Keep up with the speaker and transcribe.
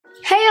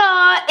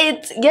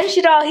it's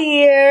Yoshidoll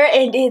here,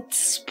 and it's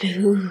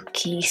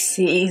spooky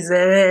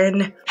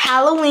season.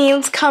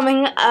 Halloween's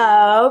coming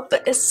up,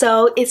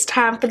 so it's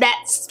time for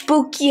that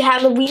spooky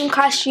Halloween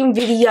costume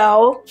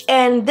video.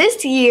 And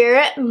this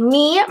year,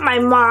 me, my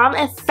mom,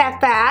 and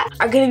Fat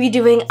are gonna be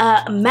doing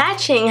a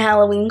matching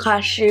Halloween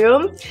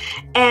costume.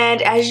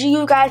 And as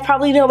you guys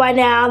probably know by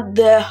now,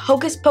 the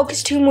Hocus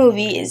Pocus 2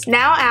 movie is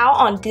now out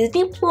on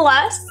Disney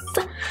Plus.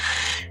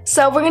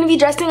 So we're gonna be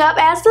dressing up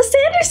as the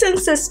Sanderson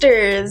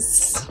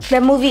sisters.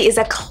 That movie is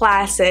a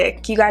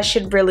classic. You guys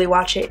should really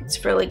watch it.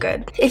 It's really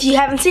good. If you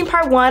haven't seen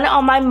part 1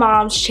 on my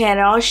mom's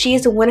channel, she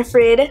is Winnie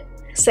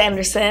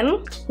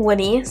Sanderson.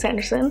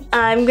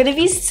 I'm gonna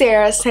be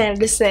Sarah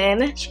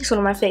Sanderson. She's one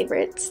of my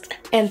favorites.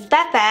 And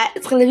Fat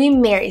is gonna be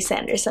Mary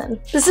Sanderson.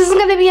 This isn't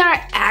gonna be our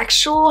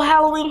actual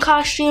Halloween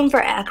costume for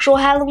actual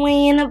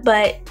Halloween,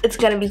 but it's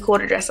gonna be cool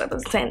to dress up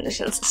as the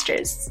Sanderson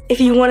sisters.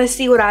 If you wanna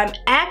see what I'm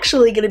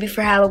actually gonna be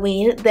for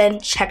Halloween, then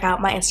check out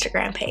my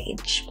Instagram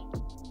page.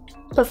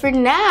 But for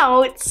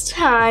now, it's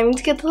time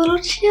to get the little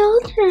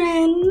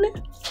children.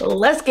 So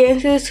let's get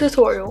into this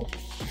tutorial.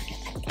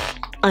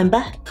 I'm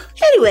back.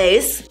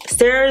 Anyways,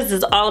 Sarah's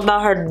is all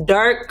about her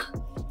dark,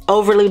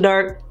 overly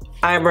dark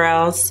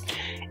eyebrows.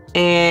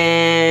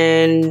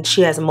 And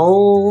she has a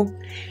mole.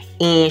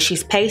 And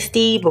she's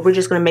pasty, but we're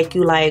just gonna make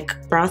you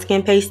like brown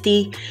skin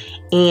pasty.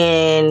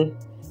 And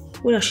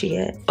what else she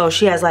had? Oh,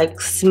 she has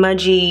like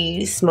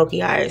smudgy,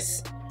 smoky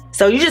eyes.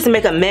 So you just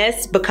make a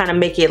mess, but kind of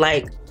make it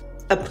like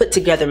a put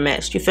together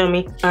mess, you feel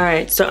me? All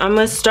right, so I'm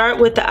gonna start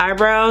with the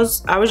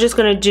eyebrows. I was just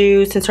gonna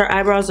do, since her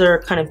eyebrows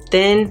are kind of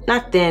thin,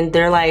 not thin,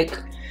 they're like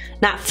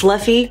not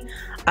fluffy,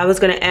 I was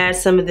gonna add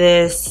some of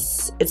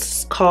this,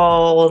 it's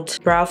called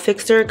brow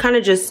fixer, kind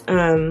of just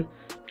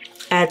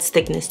adds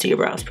thickness to your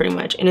brows pretty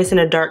much, and it's in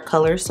a dark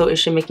color, so it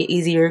should make it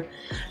easier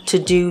to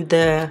do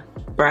the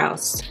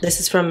brows.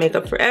 This is from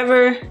Makeup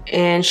Forever,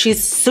 and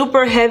she's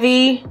super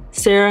heavy,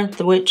 Sarah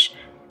the witch,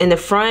 in the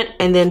front,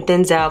 and then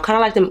thins out, kind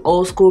of like them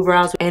old school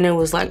brows, and it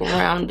was like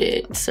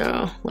rounded.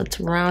 So let's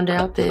round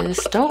out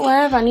this. Don't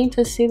laugh, I need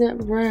to see that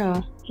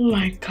brow. Oh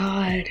my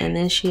god. And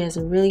then she has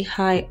a really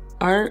high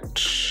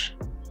arch.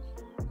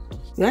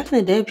 Back in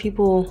the day,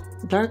 people,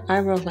 dark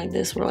eyebrows like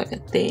this were like a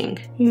thing.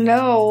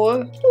 No.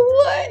 What? It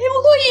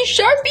was like you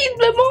Sharpied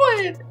them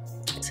on.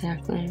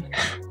 Exactly.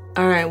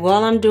 All right,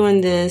 while I'm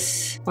doing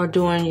this, or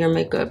doing your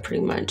makeup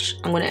pretty much,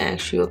 I'm gonna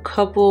ask you a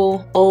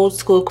couple old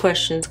school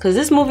questions, because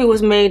this movie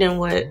was made in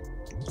what?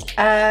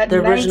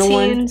 The original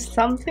one?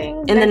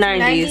 Something? In the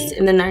 90s,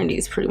 in the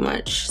 90s pretty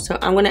much. So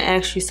I'm gonna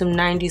ask you some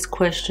 90s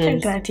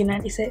questions.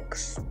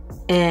 1996.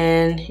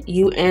 And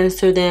you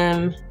answer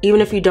them,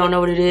 even if you don't know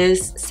what it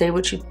is, say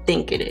what you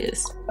think it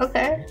is.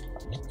 Okay,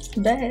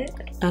 bet.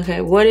 Okay,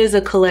 what is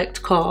a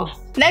collect call?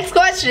 Next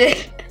question.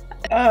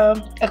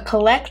 A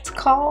collect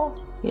call?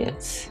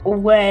 Yes.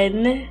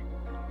 When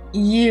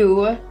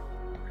you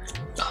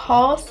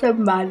call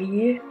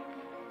somebody,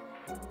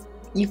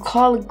 you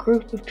call a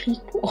group of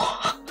people.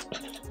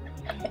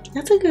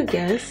 That's a good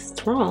guess.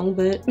 It's wrong,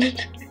 but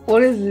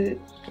what is it?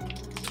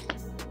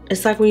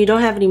 It's like when you don't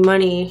have any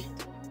money.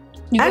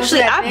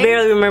 Actually, I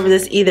barely remember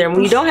this either.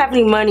 When you don't have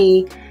any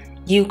money,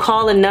 you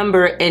call a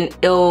number and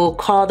it'll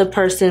call the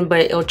person, but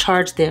it'll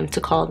charge them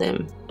to call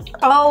them.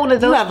 Oh, one of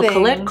those things. You have a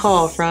collect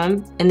call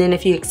from, and then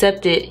if you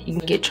accept it, you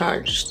can get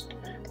charged.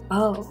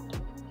 Oh,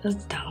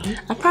 that's dumb.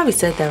 I probably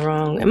said that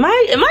wrong. Am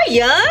I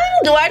young?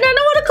 Do I not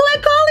know what a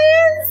collect call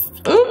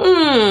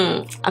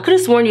is? I could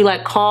have sworn you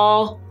like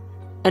call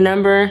a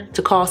number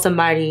to call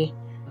somebody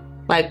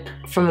like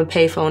from a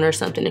payphone or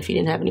something if you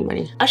didn't have any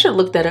money. I should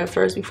look that up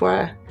first before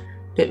I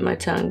bit my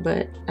tongue,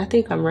 but I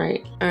think I'm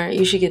right. All right,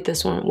 you should get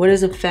this one. What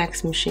is a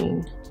fax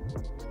machine?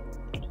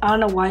 I don't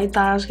know why you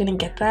thought I was gonna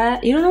get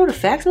that. You don't know what a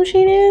fax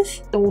machine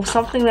is? Well,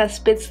 something that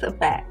spits the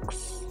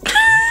fax.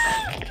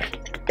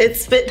 It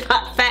spit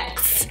hot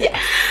facts. Yeah.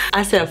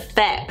 I said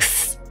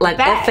fax, like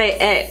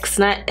F-A-X,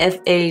 not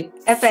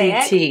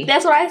F-A-C-T.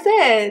 That's what I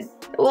said.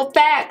 Well,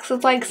 fax,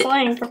 it's like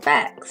slang for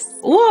fax.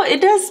 Well,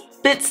 it does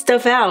spit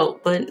stuff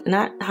out, but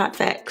not hot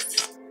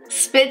facts.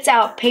 Spits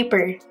out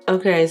paper.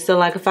 Okay, so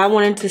like if I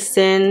wanted to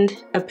send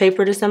a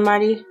paper to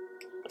somebody,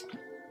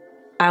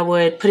 I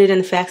would put it in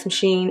the fax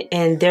machine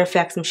and their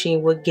fax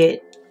machine would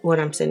get what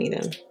I'm sending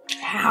them.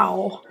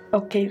 How?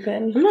 Okay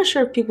then. I'm not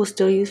sure if people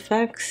still use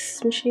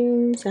fax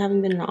machines. I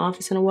haven't been in the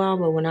office in a while,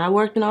 but when I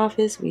worked in the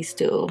office, we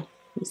still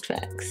used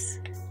fax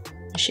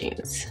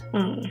machines.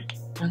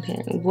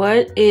 Okay,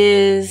 what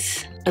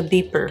is a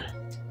beeper?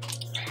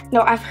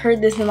 No, I've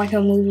heard this in like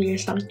a movie or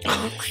something.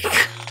 Oh my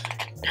god.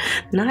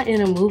 Not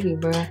in a movie,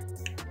 bruh.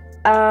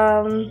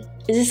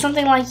 Is it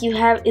something like you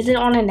have, is it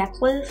on a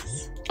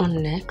necklace? On a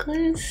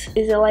necklace?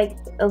 Is it like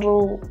a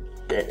little,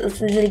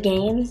 is it a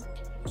game?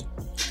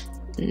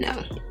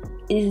 No.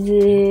 Is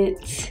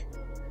it,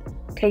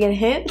 can I get a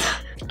hint?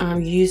 You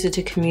use it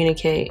to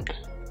communicate.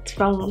 It's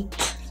phone.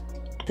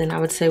 Then I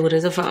would say, what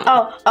is a phone?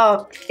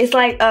 Oh, it's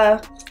like,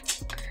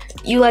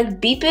 you like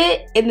beep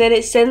it and then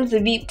it sends the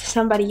beep to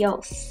somebody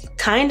else.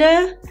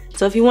 Kinda.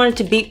 So if you wanted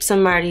to beep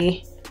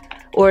somebody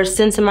or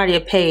send somebody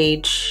a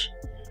page,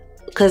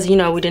 because you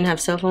know we didn't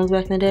have cell phones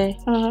back in the day.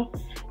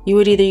 You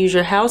would either use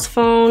your house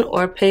phone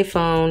or pay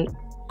phone,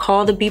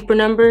 call the beeper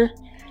number,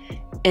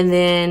 and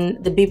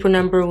then the beeper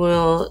number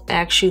will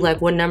ask you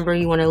like what number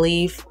you want to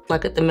leave,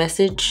 like at the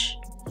message.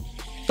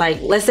 Like,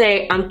 let's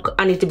say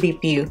I need to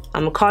beep you.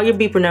 I'm gonna call your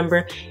beeper number,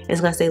 and it's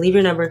gonna say leave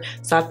your number.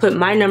 So I put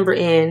my number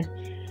in,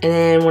 and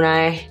then when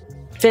I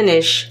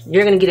finish,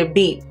 you're gonna get a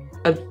beep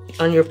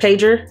on your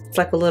pager. It's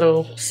like a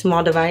little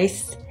small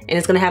device, and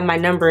it's gonna have my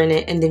number in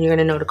it, and then you're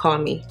gonna know to call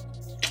me.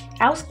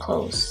 I was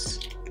close.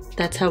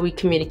 That's how we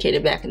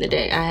communicated back in the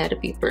day. I had a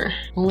beeper.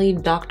 Only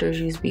doctors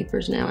use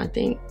beepers now, I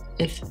think.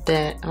 If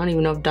that, I don't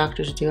even know if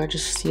doctors do. I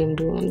just see them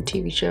do it on the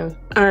TV show.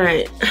 All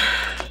right,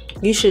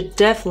 you should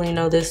definitely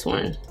know this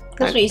one.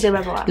 That's what you said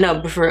about the Walkman. No,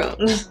 but for real.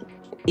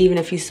 Even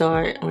if you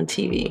saw it on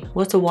TV.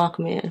 What's a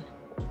Walkman?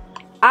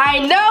 I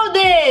know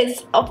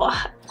this!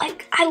 Oh,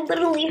 like, I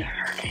literally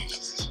heard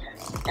it.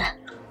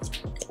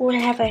 Where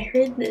have I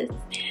heard this?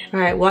 All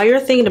right, while you're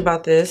thinking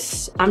about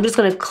this, I'm just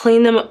gonna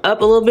clean them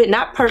up a little bit.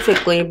 Not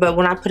perfectly, but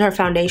when I put her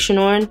foundation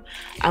on,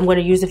 I'm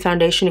gonna use the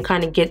foundation to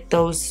kind of get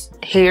those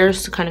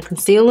hairs to kind of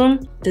conceal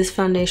them. This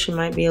foundation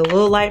might be a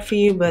little light for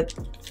you, but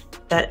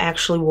that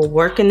actually will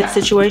work in this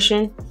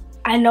situation.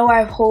 I know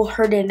I've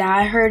heard it now.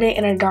 I heard it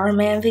in a Dhar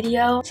Mann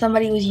video.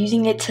 Somebody was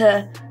using it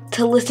to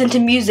listen to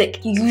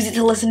music. You use it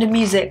to listen to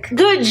music.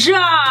 Good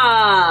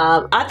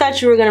job! I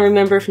thought you were gonna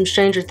remember from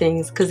Stranger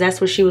Things, because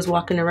that's what she was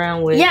walking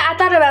around with. Yeah, I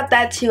thought about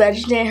that too. I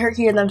just didn't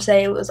hear them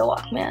say it was a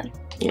Walkman.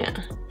 Yeah,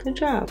 good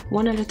job.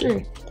 1 out of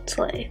 3.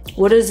 Slay.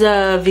 What is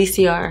a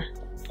VCR?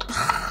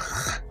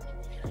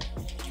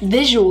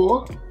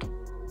 Visual.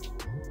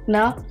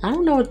 No? I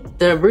don't know what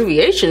the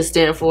abbreviations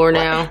stand for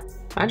now.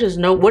 I just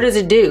know, what does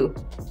it do?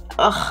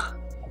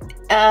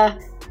 A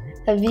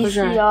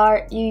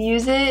VCR, you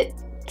use it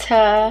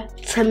to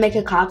make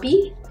a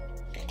copy?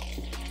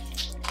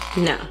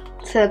 No.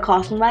 To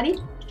call somebody?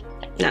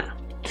 No.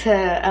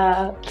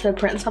 To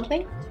print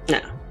something?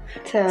 No.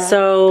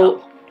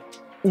 So,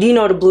 do you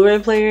know what a Blu-ray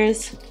player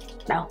is?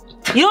 No.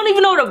 You don't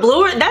even know what a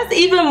Blu-ray? That's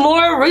even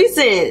more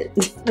recent.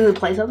 Does it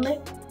play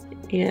something?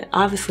 Yeah,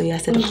 obviously I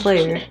said a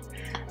player.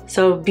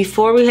 So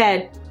before we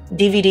had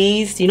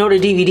DVDs, you know what a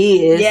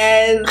DVD is?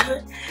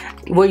 Yes.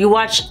 Where you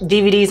watch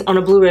DVDs on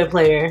a Blu-ray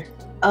player.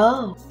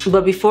 Oh.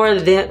 But before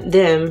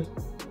them,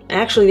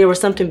 actually there was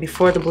something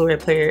before the Blu-ray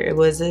player. It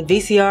was a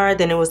VCR,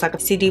 then it was like a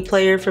CD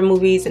player for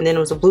movies, and then it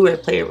was a Blu-ray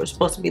player, which was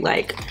supposed to be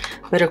like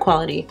better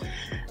quality.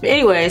 But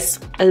anyways,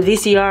 a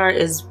VCR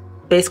is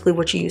basically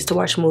what you use to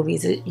watch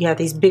movies. You have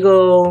these big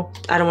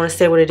old, I don't want to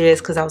say what it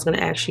is because I was going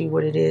to ask you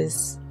what it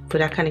is,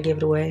 but I kind of gave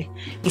it away.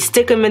 You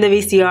stick them in the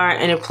VCR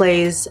and it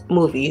plays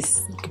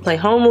movies. You can play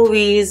home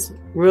movies,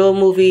 real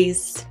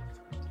movies.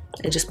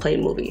 It just played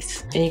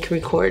movies. And you can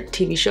record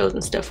TV shows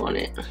and stuff on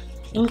it.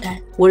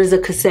 Okay. What is a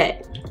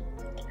cassette?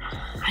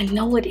 I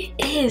know what it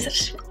is. I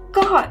just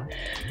forgot.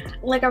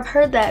 Like, I've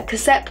heard that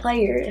cassette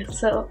player,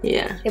 so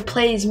yeah, it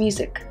plays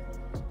music.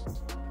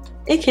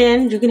 It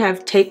can. You can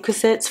have tape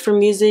cassettes for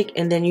music,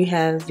 and then you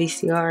have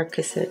VCR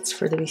cassettes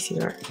for the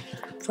VCR.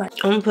 Right.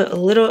 I'm gonna put a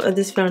little of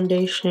this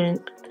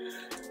foundation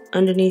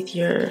underneath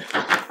your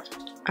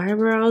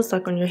eyebrows,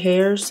 like on your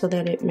hair, so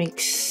that it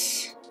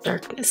makes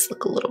darkness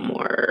look a little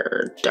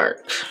more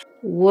dark.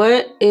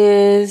 What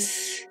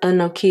is a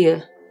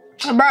Nokia?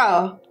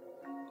 Bro,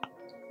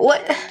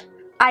 what?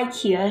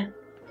 IKEA.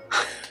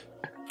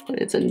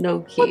 It's a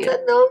Nokia. What's a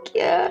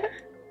Nokia?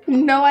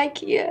 No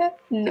IKEA.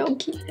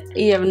 Nokia.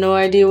 You have no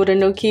idea what a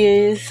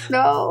Nokia is?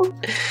 No.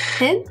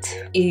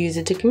 Hint? You use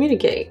it to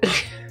communicate.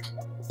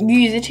 You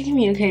use it to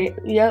communicate.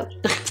 Yep.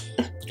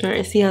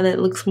 Alright, see how that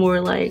looks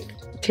more like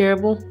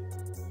terrible?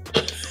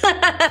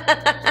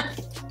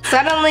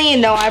 Suddenly,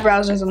 no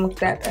eyebrows doesn't look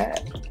that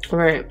bad.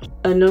 Right.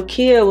 A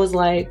Nokia was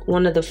like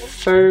one of the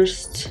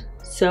first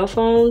cell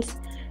phones,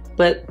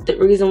 but the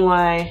reason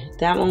why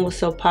that one was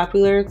so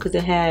popular because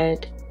it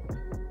had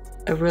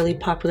a really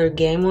popular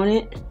game on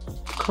it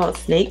called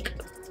Snake.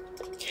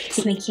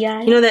 Snakey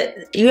Eye? You know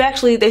that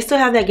they still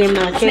have that game in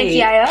the arcade.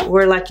 Snakey Eye?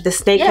 Where like the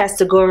snake has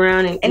to go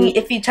around and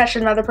if you touch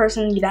another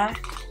person, you die?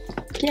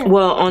 Yeah.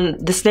 Well, on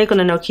the snake on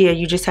the Nokia,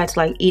 you just had to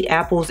like eat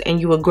apples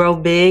and you would grow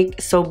big,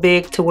 so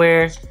big to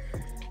where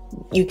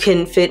you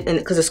couldn't fit in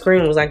because the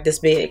screen was like this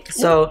big.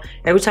 So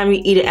every time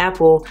you eat an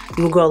apple,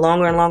 you would grow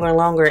longer and longer and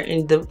longer,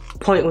 and the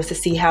point was to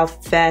see how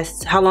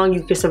long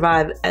you could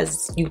survive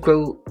as you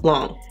grew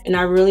long. And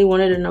I really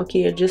wanted a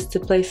Nokia just to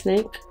play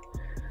Snake.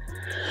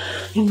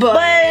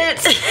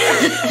 But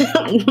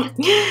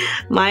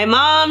my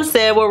mom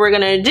said what we're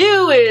gonna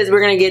do is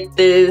we're gonna get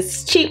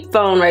this cheap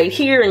phone right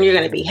here and you're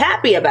gonna be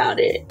happy about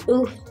it.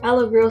 Oof, I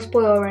look real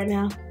spoiled right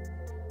now.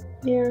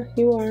 Yeah,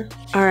 you are.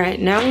 All right,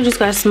 now we just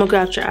gotta smoke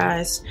out your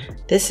eyes.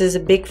 This is a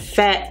big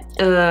fat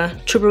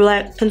Trooper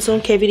Black pencil,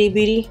 KVD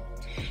Beauty.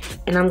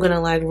 And I'm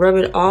gonna like rub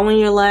it all in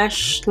your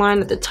lash line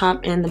at the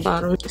top and the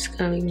bottom. It's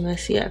gonna be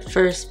messy at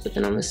first, but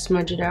then I'm gonna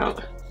smudge it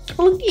out.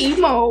 Look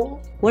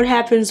emo. What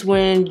happens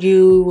when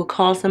you would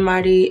call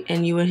somebody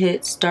and you would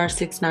hit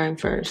 *69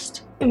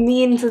 first? It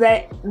means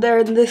that they're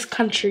in this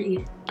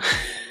country.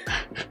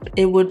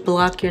 it would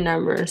block your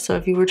number. So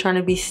if you were trying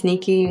to be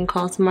sneaky and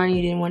call somebody,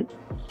 you didn't want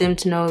them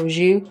to know it was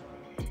you,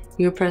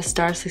 you would press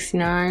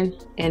 *69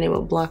 and it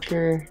would block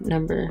your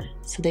number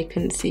so they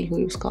couldn't see who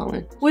he was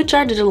calling. Which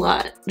I did a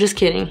lot. Just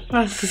kidding,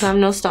 because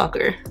I'm no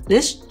stalker.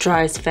 This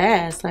dries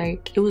fast.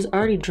 Like, it was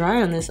already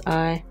dry on this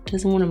eye.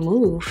 Doesn't want to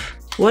move.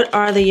 What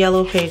are the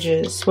yellow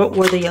pages? What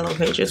were the yellow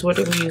pages? What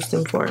did we use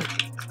them for?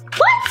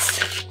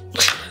 What?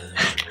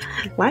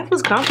 Life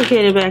was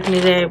complicated back in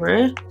the day,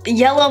 bruh.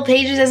 Yellow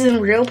pages as in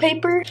real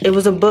paper? It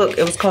was a book.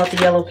 It was called The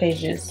Yellow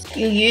Pages.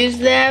 You use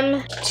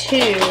them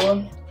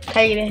to...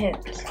 How you gonna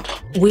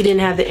hint? We didn't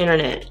have the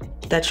internet.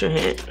 That's your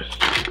hint.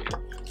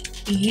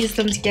 You use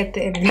them to get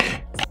the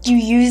internet. You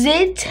use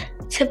it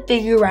to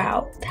figure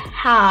out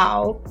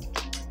how.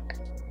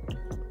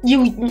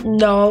 You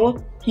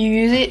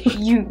use it.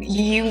 You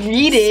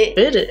read it.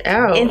 Spit it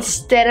out.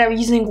 Instead of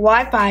using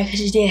Wi-Fi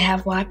because you didn't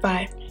have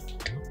Wi-Fi.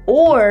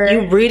 Or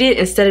you read it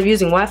instead of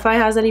using Wi-Fi.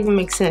 How does that even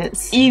make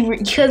sense?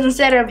 Because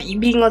instead of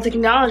being on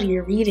technology,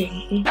 you're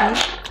reading.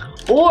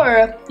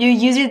 Or you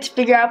use it to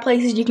figure out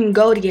places you can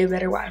go to get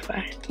better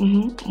Wi-Fi.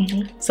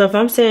 So if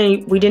I'm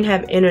saying we didn't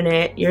have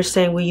internet, you're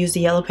saying we use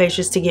the yellow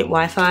pages to get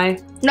Wi-Fi?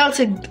 No,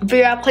 to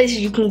figure out places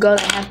you can go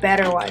that have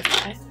better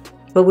Wi-Fi.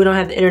 But we don't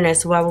have the internet,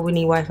 so why would we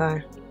need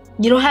Wi-Fi?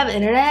 You don't have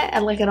internet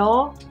at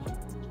all?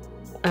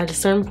 At a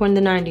certain point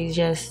in the 90s,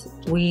 yes.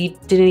 We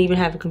didn't even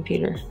have a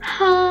computer.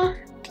 Huh?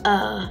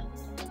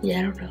 Yeah,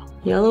 I don't know.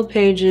 Yellow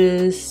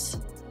Pages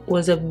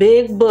was a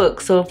big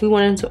book, so if we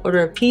wanted to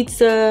order a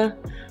pizza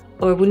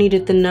or we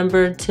needed the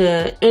number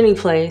to any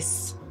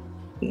place,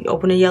 you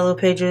open the Yellow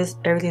Pages,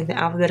 everything's in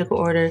alphabetical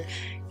order.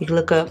 You can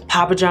look up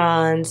Papa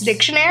John's.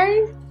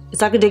 Dictionary?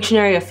 It's like a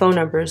dictionary of phone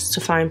numbers to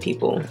find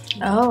people.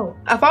 Oh,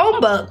 a phone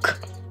book.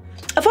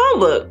 A phone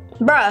book.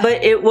 Bruh.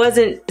 But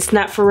it's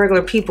not for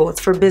regular people, it's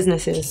for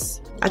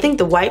businesses. I think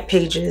the white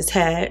pages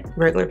had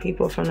regular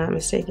people, if I'm not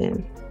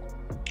mistaken.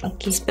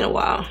 Okay. It's been a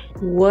while.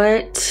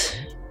 What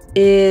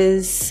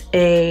is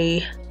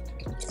a...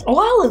 Oh,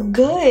 I look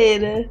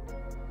good.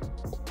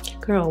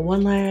 Girl,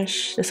 one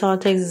lash. That's all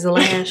it takes is a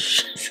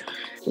lash.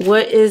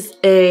 What is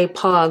a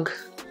pog?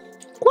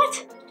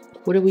 What?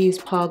 What do we use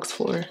pogs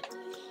for?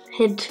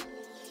 Hint.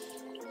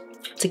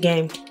 It's a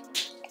game.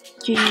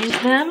 You use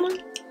them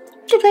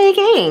To play a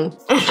game.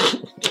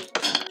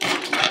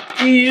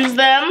 You use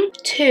them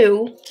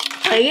to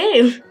play a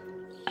game.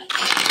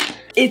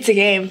 It's a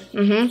game.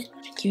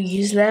 You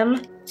use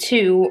them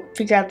to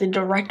figure out the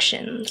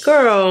directions.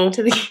 Girl.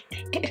 To the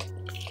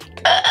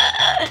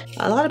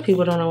A lot of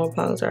people don't know what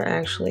pogs are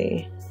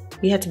actually.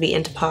 You had to be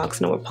into pogs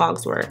to know what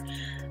pogs were.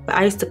 But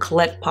I used to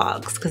collect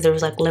pogs because there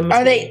was like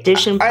limited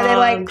edition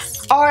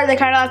pogs. Are they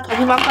kind of like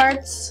Pokemon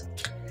cards?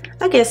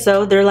 I guess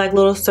so. They're like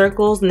little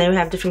circles and they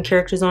have different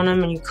characters on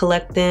them and you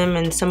collect them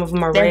and some of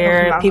them are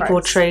rare.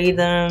 People trade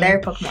them. They're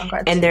Pokemon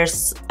cards. And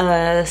there's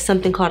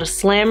something called a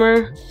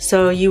slammer.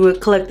 So you would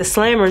collect the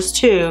slammers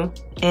too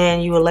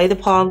and you would lay the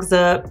pogs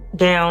up,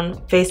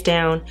 down, face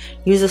down,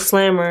 use a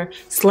slammer,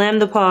 slam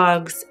the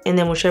pogs, and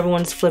then whichever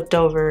one's flipped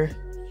over,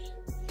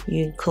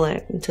 you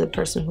collect into the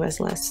person who has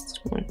the last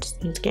ones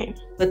in the game.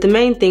 But the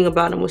main thing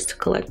about them was to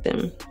collect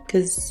them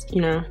because,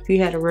 you know, if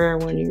you had a rare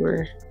one, you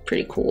were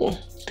pretty cool.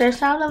 They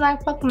sounded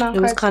like Pokemon cards.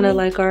 It was kind of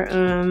like our,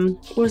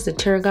 what was the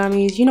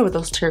Teragamis? You know what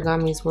those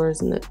Teragamis were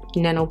and the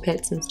nano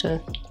pets and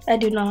stuff. I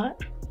do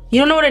not.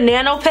 You don't know what a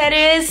nano pet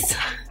is?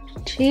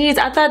 Jeez,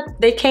 I thought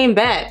they came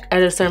back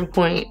at a certain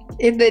point.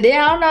 If they did,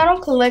 I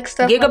don't collect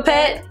stuff.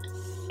 Gigapet?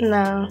 Like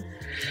no.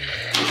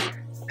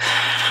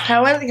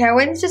 I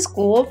went to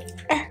school.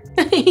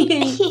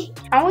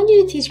 I want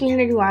you to teach me how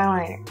to do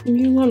eyeliner.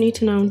 You won't need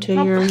to know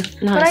until you're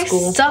in high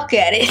school. But I suck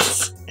at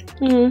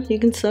it. You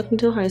can suck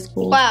until high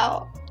school.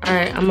 Wow.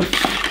 Alright, I'm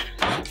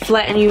gonna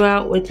flatten you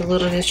out with a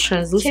little of this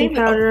translucent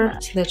powder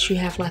so that you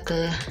have like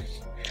a...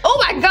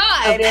 Oh my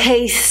god! A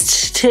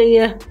paste to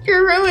you.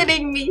 You're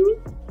ruining me.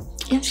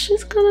 It's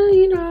just gonna,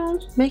 you know,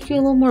 make you a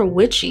little more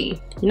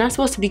witchy. You're not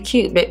supposed to be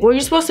cute, but you're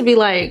supposed to be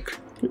like,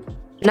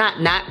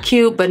 not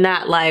cute, but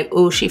not like,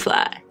 ooh, she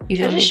fly. You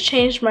feel me? I just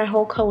changed my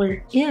whole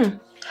color. Yeah.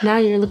 Now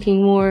you're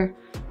looking more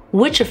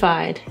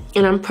witchified.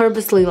 And I'm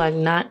purposely like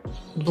not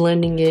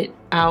blending it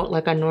out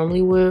like I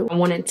normally would. I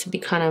want it to be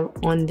kind of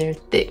on there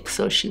thick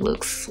so she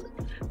looks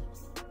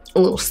a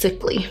little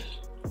sickly.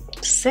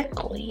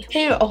 Sickly?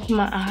 Can you open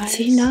my eyes?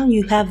 See, now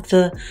you have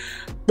the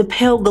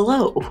pale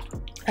glow.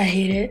 I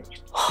hate it.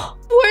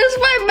 Where's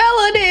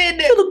my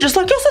melanin? You look just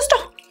like your sister.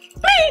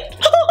 Me.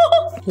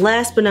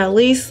 Last but not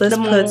least, let's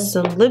put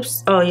some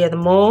lips. Oh yeah, the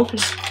mole.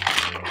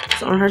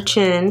 It's on her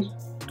chin.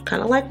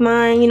 Kind of like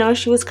mine, you know,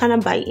 she was kind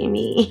of biting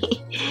me.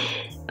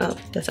 Oh,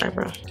 that's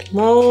eyebrow.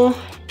 Mole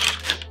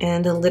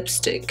and the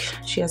lipstick.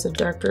 She has a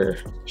darker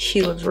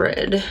hue of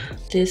red.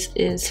 This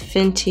is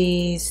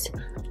Fenty's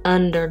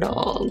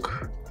Underdog.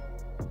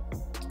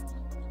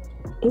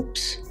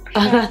 Oops.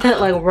 I got that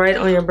like right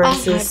on your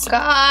braces. Oh my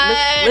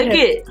god. Look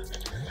it.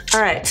 All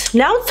right,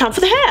 now it's time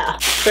for the hair.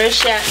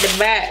 Fresh out the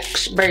back,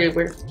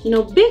 baby. You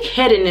know, big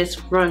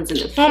headedness runs in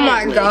the family. Oh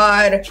my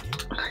god.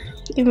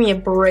 Give me a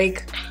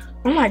break.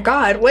 Oh my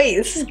god, wait,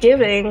 this is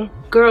giving.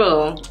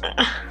 Girl. Be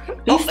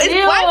still. Why is it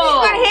in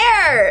my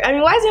hair? I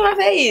mean, why is it in my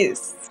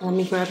face? Let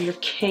me grab your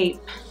cape.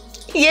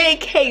 Yay,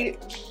 cape.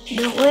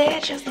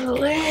 Delicious,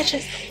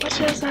 delicious,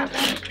 delicious.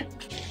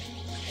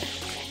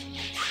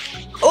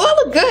 Oh, I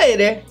look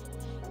good.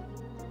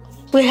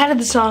 Wait, how did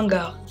the song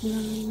go?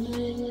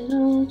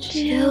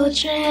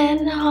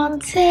 Children, I'll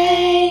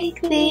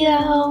take thee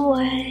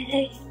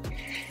away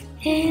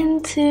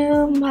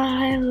into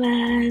my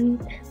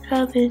land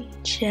of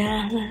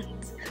enchantment.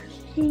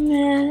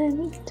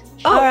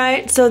 All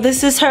right, so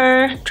this is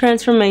her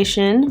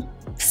transformation.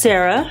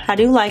 Sarah, how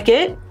do you like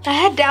it? I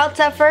had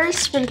doubts at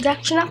first, but it's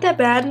actually not that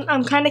bad.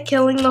 I'm kind of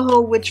killing the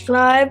whole witch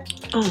vibe.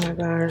 Oh my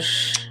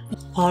gosh.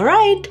 All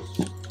right.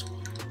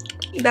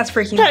 That's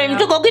freaking Time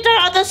to go get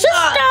our other sister.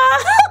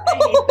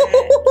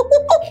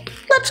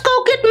 Let's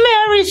go get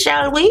married,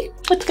 shall we?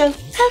 Let's go.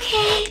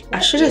 Okay. I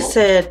should have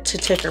said to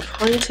take her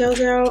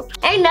ponytails out.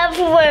 I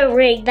never wear a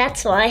wig,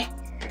 that's why.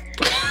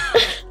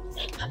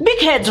 Big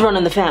heads run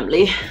in the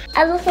family.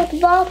 I look like a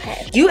bald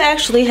head. You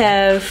actually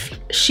have,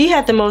 she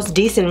had the most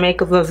decent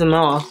makeup of them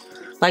all.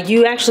 Like,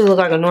 you actually look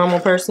like a normal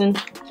person.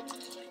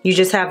 You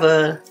just have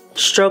a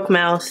stroke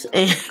mouth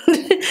and,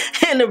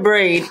 and a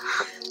braid.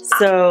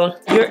 So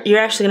you're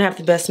actually gonna have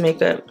the best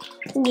makeup.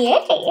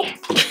 Yay.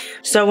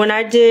 So when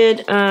I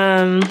did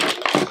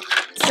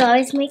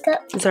Zara's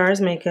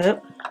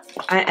makeup,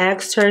 I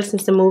asked her,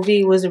 since the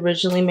movie was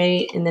originally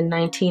made in the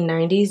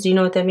 1990s, do you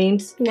know what that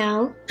means?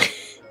 No.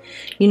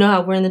 You know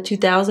how we're in the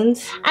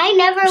 2000s? I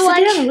never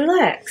watched. Sit down,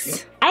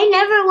 relax. I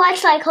never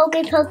watched like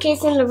Hocus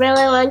Pocus in a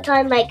really long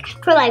time, like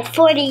for like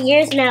 40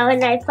 years now,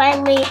 and I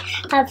finally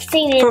have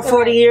seen it. For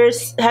 40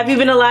 years? Have you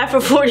been alive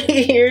for 40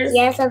 years?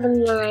 Yes, I've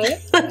been alive.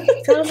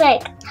 So I was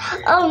like,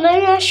 oh,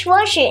 maybe I should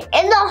watch it.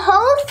 And the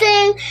whole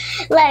thing,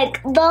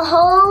 like the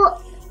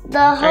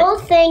whole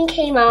thing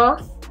came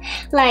off,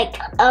 like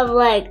of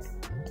like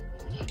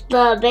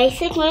the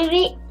basic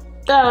movie.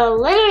 The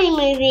literary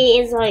movie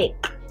is like,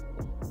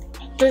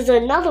 there's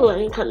another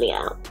one coming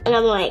out, and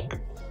I'm like,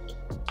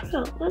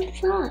 bro, what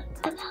is that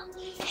about?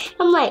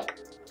 I'm like,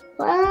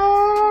 what?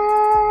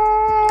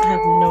 I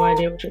have no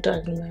idea what you're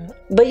talking about.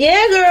 But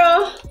yeah,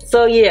 girl.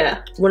 So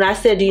yeah, when I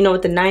said, do you know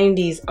what the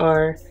 90s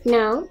are?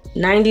 No.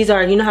 90s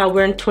are, you know how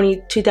we're in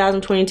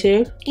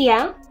 2022?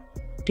 Yeah.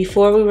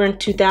 Before we were in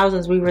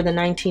 2000s, we were the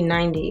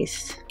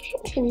 1990s.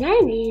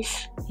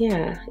 1990s?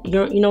 Yeah.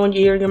 You know when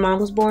year your mom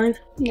was born?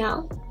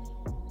 No.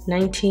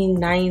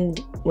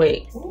 1990.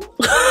 Wait.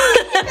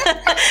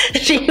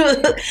 she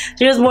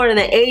was born in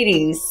the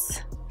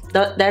 80s.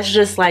 That's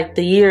just like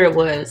the year it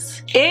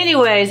was.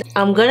 Anyways,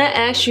 I'm gonna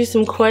ask you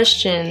some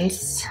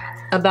questions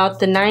about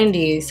the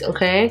 90s,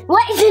 okay?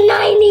 What is the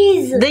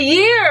 90s? The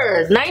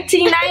year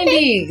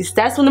 1990s.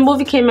 That's when the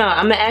movie came out.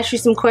 I'm gonna ask you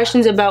some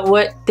questions about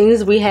what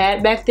things we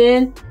had back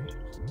then,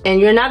 and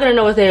you're not gonna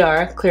know what they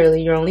are.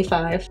 Clearly, you're only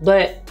 5,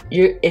 but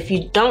if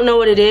you don't know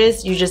what it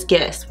is, you just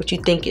guess what you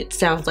think it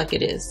sounds like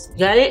it is.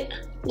 Got it?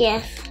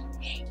 Yes.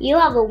 You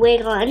have a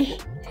wig on.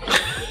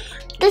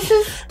 This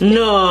is...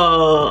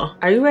 No.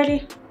 Are you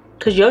ready?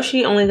 Because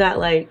Yoshi only got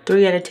like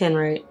 3 out of 10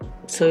 right.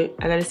 So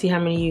I gotta see how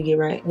many you get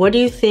right. What do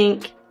you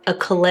think a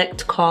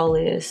collect call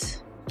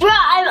is? Bro,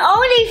 I'm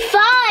only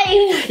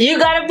 5. You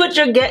gotta put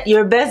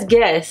your best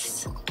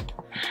guess.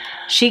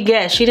 She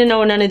guessed. She didn't know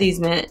what none of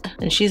these meant.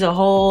 And she's a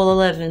whole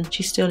 11.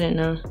 She still didn't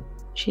know.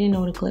 She didn't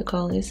know what a collect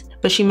call is.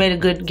 But she made a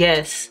good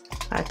guess.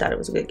 I thought it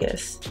was a good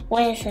guess.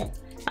 What is it?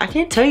 I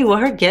can't tell you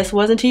what her guess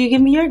was until you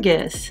give me your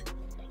guess.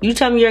 You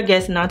tell me your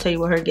guess and I'll tell you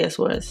what her guess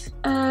was.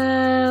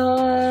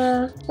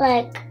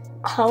 Like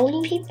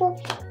calling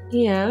people?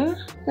 Yeah.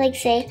 Like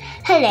say,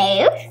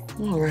 hello.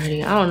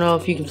 Alrighty, I don't know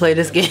if you can play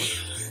this game.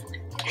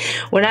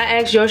 When I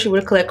asked Yoshi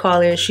what a collect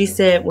call is, she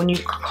said when you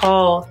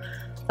call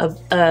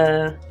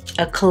a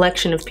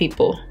collection of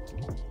people.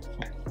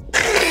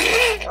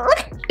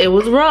 It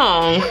was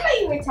wrong,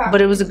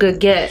 but it was a good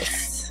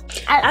guess.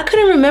 I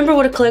couldn't remember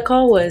what a collect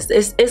call was.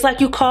 It's like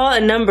you call a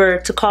number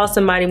to call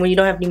somebody when you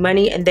don't have any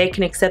money and they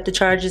can accept the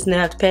charges and they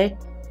have to pay.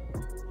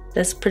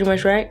 That's pretty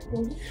much right?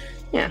 Mm-hmm.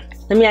 Yeah.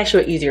 Let me ask you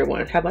an easier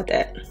one. How about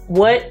that?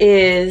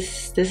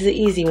 This is an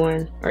easy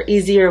one, or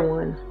easier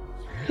one.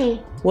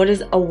 What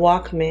is a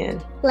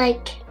Walkman?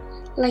 Like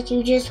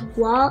you just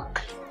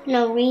walk,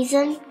 no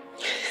reason.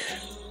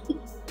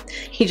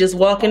 He just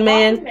walking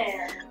man?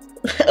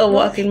 A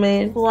walking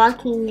man?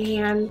 Walking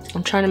man.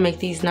 I'm trying to make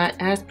these not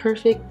as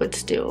perfect, but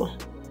still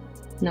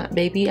not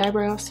baby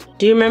eyebrows.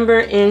 Do you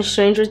remember in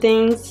Stranger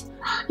Things?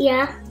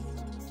 Yeah.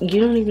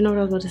 You don't even know what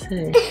I was about to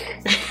say.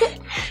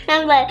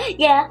 I'm like,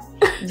 yeah.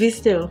 Be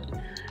still.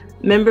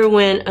 Remember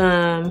when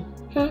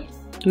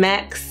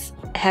Max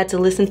had to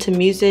listen to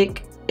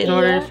music in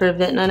order for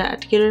Vecna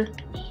not to get her?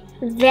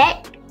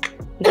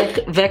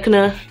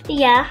 Vecna.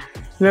 Yeah.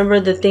 Remember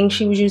the thing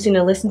she was using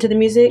to listen to the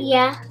music?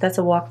 Yeah. That's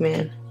a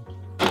Walkman.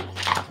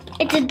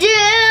 It's to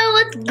do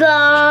with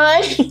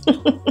God.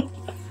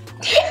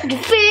 To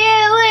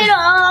feel with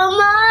all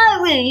my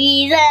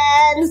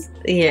reasons.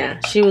 Yeah,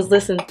 she was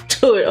listening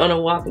to it on a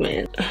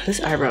Walkman. This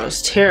eyebrow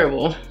is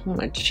terrible. Oh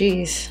my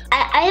jeez.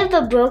 I have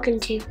a broken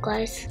tooth,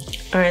 guys.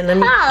 All right, let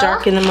me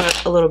darken them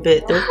up a little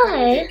bit.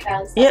 Hi.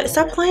 Yeah,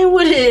 stop playing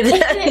with it.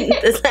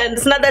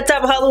 It's not that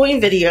type of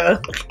Halloween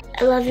video.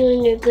 I love you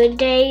in your good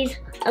days.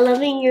 I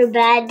love you in your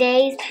bad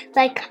days.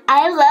 Like,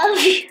 I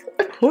love you.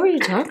 Who are you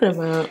talking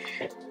about?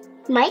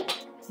 Mike?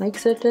 Mike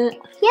said that?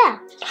 Yeah.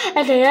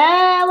 I said,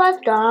 I was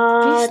Be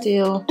gone.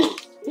 still.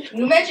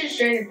 You mentioned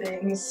Stranger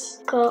Things.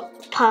 Go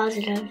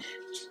positive.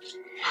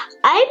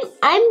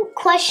 I'm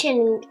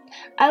questioning.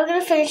 Are we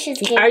gonna finish this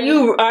game? Are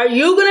you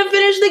gonna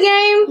finish the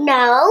game?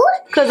 No.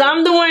 Cause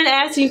I'm the one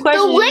asking you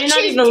questions. You're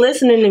not even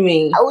listening to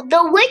me. Oh,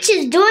 the witch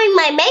is doing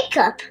my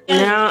makeup.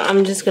 Now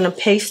I'm just gonna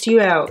paste you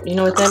out. You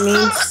know what that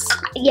means?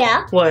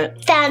 Yeah.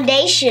 What?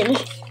 Foundation.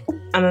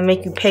 I'm gonna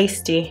make you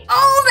pasty.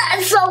 Oh,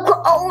 that's so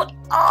cold.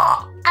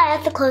 Oh, I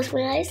have to close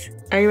my eyes.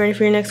 Are you ready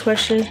for your next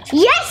question?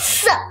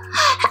 Yes.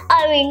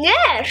 I mean,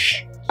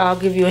 yes. I'll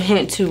give you a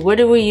hint too. What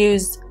do we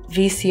use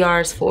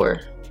VCRs for?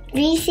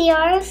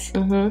 VCRs?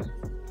 Mm-hmm.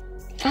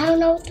 I don't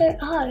know what they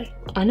are.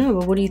 I know,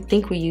 but what do you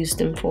think we used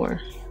them for?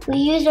 We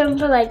use them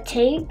for like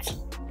tapes,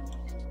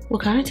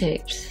 What kind of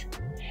tapes?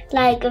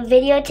 like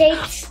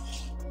videotapes.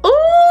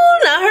 Ooh,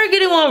 not her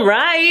getting one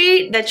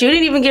right that you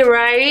didn't even get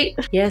right.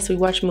 Yes, we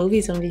watch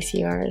movies on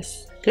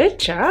VCRs. Good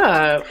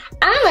job.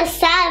 I'm a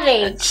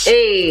savage.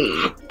 Hey.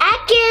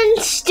 Acting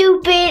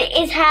stupid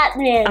is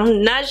happening.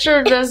 I'm not sure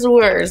if that's the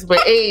words, but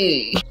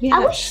hey. You I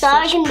have wish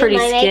I such can do pretty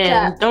my skin.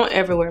 makeup. Don't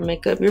ever wear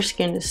makeup. Your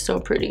skin is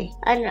so pretty.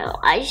 I know.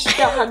 I just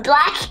don't have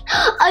black.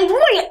 Are you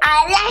wearing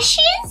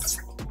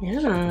eyelashes?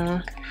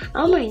 Yeah.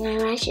 I'm wearing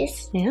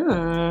eyelashes.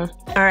 Yeah.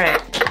 All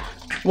right.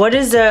 What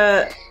is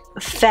a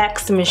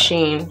fax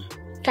machine?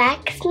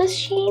 Fax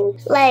machine?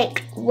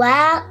 Like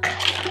whack?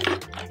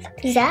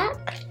 Zach?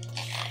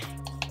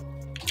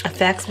 A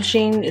fax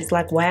machine is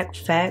like whack,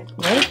 fact,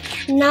 right?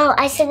 No,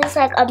 I said it's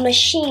like a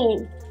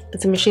machine.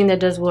 It's a machine that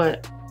does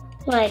what?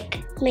 Like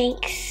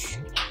makes.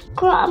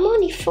 Girl, I'm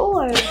only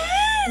 4.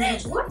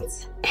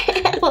 What?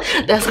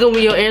 That's gonna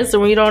be your answer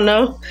when you don't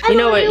know. You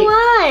know what?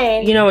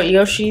 What? You know what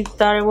Yoshi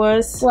thought it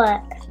was?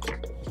 What?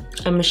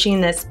 A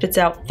machine that spits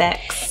out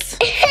facts.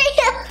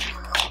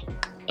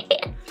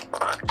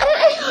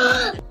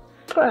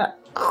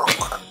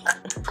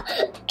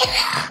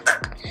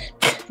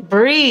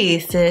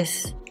 Breathe,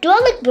 sis. Do I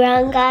look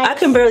brown, guys? I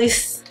can barely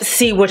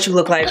see what you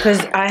look like because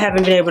I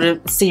haven't been able to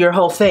see your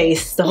whole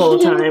face the whole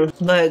time.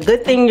 But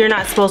good thing you're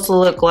not supposed to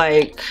look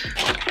like,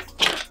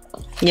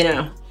 you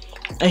know,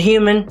 a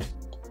human.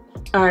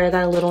 All right, I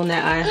got a little in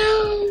that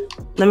eye.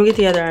 Let me get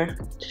the other eye.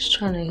 Just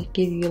trying to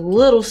give you a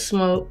little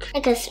smoke.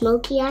 Like a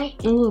smoky eye?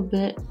 A little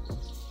bit.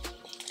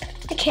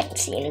 I can't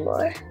see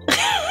anymore.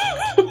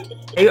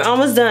 You're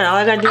almost done. All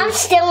I gotta do I'm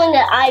still in the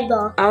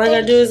eyeball. all I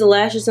gotta do is the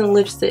lashes and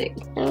lipstick.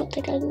 I don't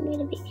think I'm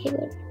gonna be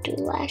able to do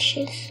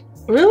lashes.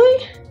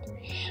 Really?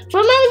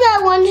 Remember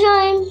that one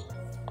time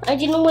I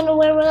didn't want to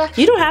wear lashes?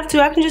 You don't have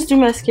to. I can just do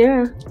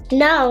mascara.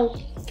 No,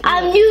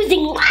 I'm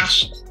using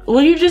lashes.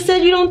 Well, you just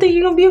said you don't think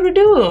you're gonna be able to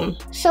do them.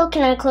 So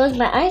can I close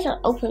my eyes or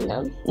open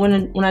them?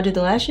 When I do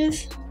the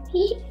lashes,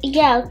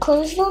 Yeah,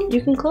 close them.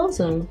 you can close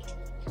them.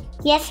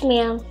 Yes,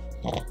 ma'am.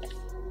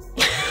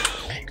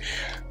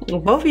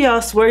 Both of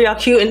y'all swear y'all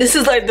cute, and this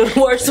is like the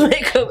worst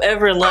makeup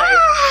ever in life.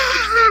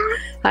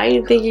 How do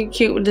you think you're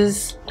cute with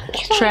this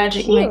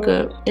tragic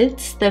makeup?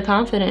 It's the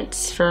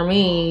confidence for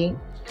me.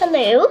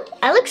 Hello.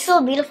 I look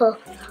so beautiful.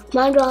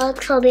 Mom, do I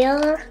look so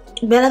beautiful?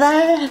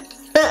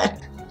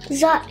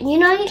 You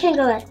know you can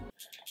go ahead.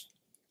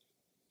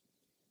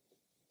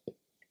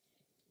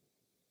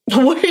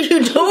 What are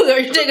you doing? Are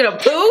you taking a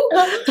poo?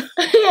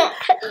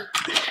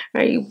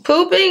 Are you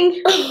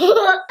pooping?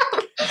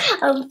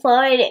 I'm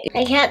farting.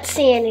 I can't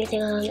see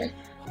anything on it.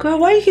 Girl,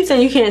 why you keep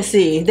saying you can't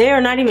see? They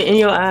are not even in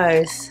your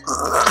eyes.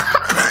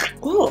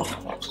 Oh,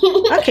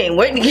 I can't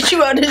wait to get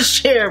you out of this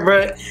chair,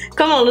 bro.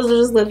 Come on, let's do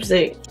this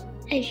lipstick.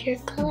 Is your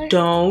color?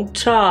 Don't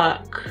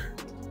talk.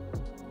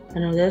 I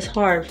know that's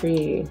hard for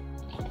you.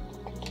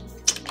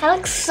 I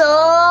look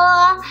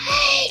so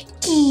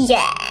cute.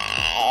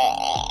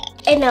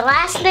 And the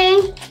last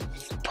thing,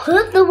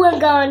 put the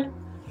wig on,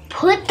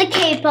 put the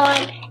cape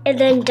on, and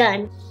then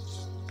done.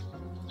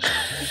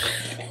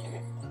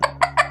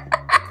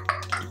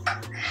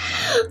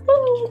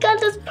 Oh my god,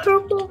 that's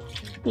purple.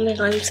 Oh my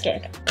god, I'm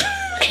scared.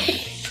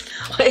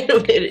 Wait a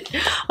minute.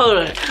 Hold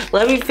on.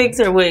 Let me fix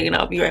her wig and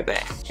I'll be right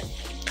back.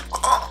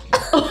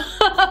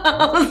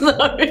 I'm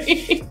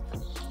sorry.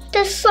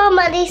 There's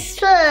somebody,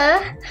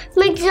 sir.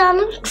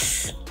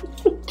 McDonald's.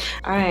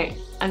 Alright.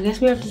 I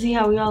guess we have to see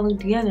how we all look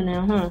together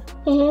now, huh?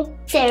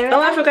 Sarah.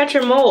 Oh, I forgot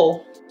your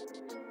mole.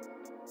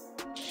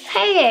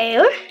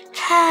 Hello.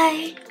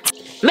 Hi.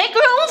 Make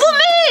room for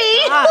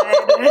me!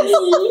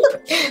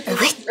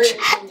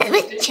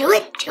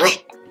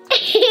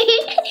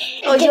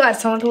 Oh, you got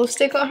some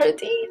lipstick on her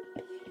teeth?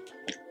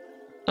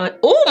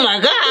 Oh my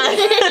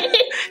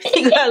god!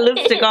 You got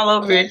lipstick all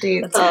over your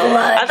teeth.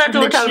 I thought you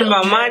were talking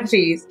about my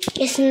teeth.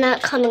 It's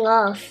not coming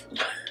off.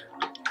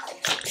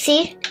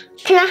 See?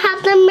 Can I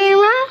have the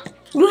mirror?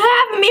 You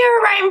have a mirror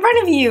right in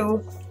front of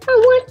you. I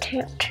want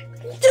it.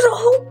 There's a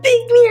whole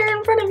big mirror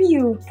in front of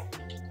you.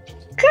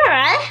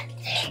 Girl,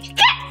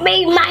 get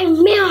me my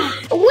mirror.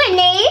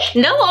 Winnie.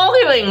 No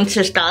arguing,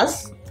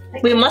 sisters.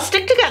 We must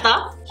stick together.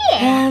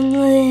 Come,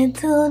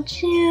 little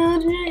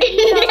children,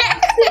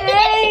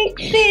 take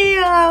me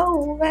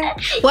away.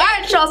 Why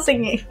aren't y'all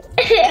singing?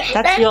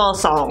 That's your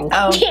song.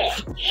 Oh.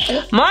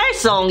 My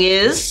song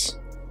is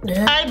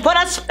I put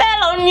a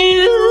spell on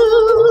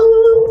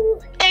you,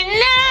 and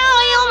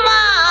now you're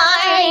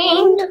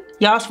mine.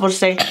 Y'all supposed to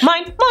say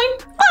mine.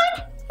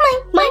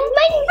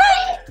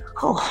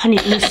 Oh, I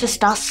need new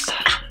sisters.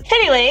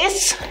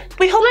 Anyways,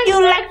 we hope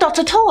you liked our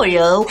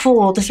tutorial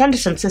for the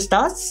Sanderson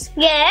sisters.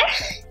 Yeah.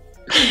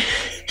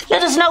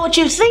 Let us know what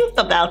you think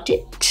about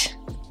it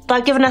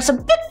by giving us a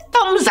big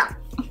thumbs up.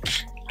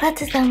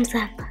 That's a thumbs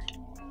up.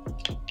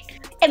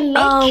 And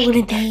make, What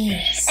it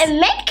is. and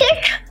make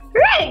it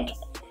red.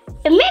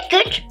 And make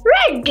it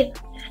red.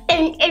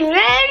 And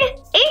red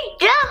is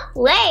the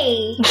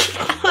way.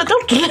 I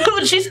don't know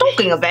what she's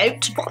talking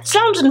about. What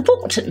sounds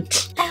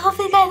important? I hope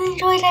you guys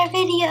enjoyed our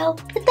video,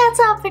 but that's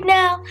all for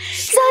now.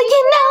 So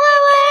you know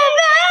what we're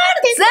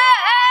about to say.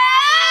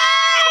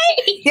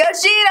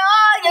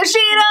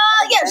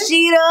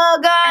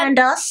 Yoshidoll, gone. And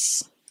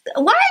us.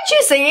 Why aren't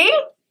you singing?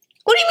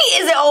 What do you mean,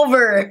 is it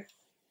over?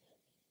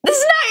 This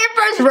is not your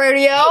first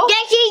rodeo.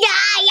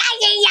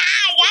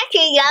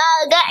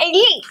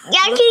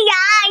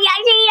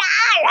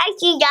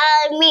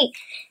 Me.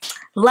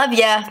 Love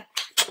ya.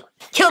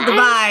 Killed the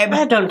vibe.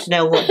 I don't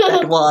know what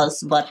that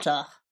was, but